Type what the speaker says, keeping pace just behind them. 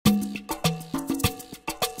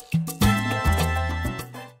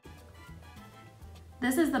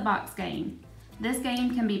this is the box game. This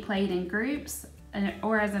game can be played in groups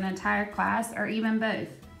or as an entire class or even both.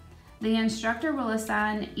 The instructor will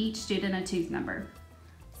assign each student a tooth number.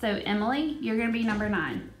 So Emily, you're gonna be number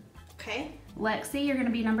 9. Okay. Lexi, you're gonna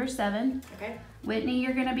be number 7. Okay. Whitney,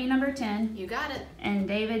 you're gonna be number 10. You got it. And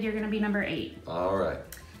David, you're gonna be number 8. All right.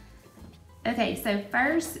 Okay, so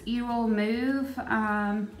first you will move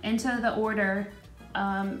into the order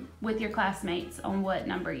with your classmates on what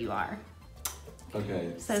number you are.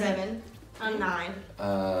 Okay. So 7. I'm 9.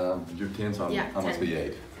 You're 10, so Yeah, I must 10. be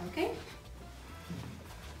 8. Okay.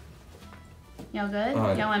 Y'all good? All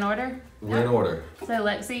right. Y'all in order? We're in order. So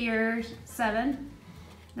Lexi, you're 7.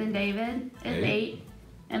 Then David is 8.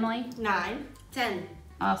 Emily? 9. 10.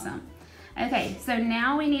 Awesome. Okay, so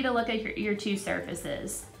now we need to look at your two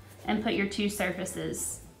surfaces and put your two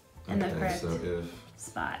surfaces in the correct so if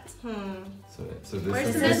spot. so this Where's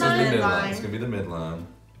is the this is the midline? midline. It's gonna be the midline.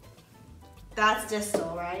 That's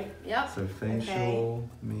distal, right? Yep. So facial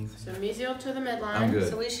means So mesial to the midline. I'm good.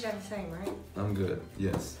 So we should have the same, right? I'm good.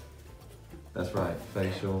 Yes. That's right.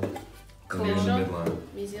 Facial. Cool. And then the midline.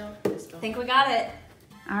 Mesial, distal. I think we got it.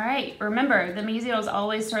 All right, remember the mesial is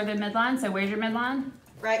always toward the midline, so where's your midline?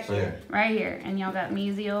 Right here. There. Right here, and y'all got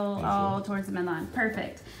mesial all towards the midline.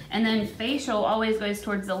 Perfect. And then facial always goes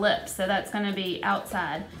towards the lips, so that's gonna be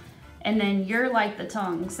outside. And then you're like the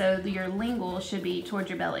tongue, so your lingual should be towards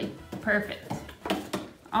your belly. Perfect.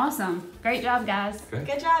 Awesome. Great job, guys. Okay.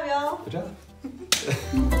 Good job, y'all. Good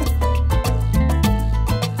job.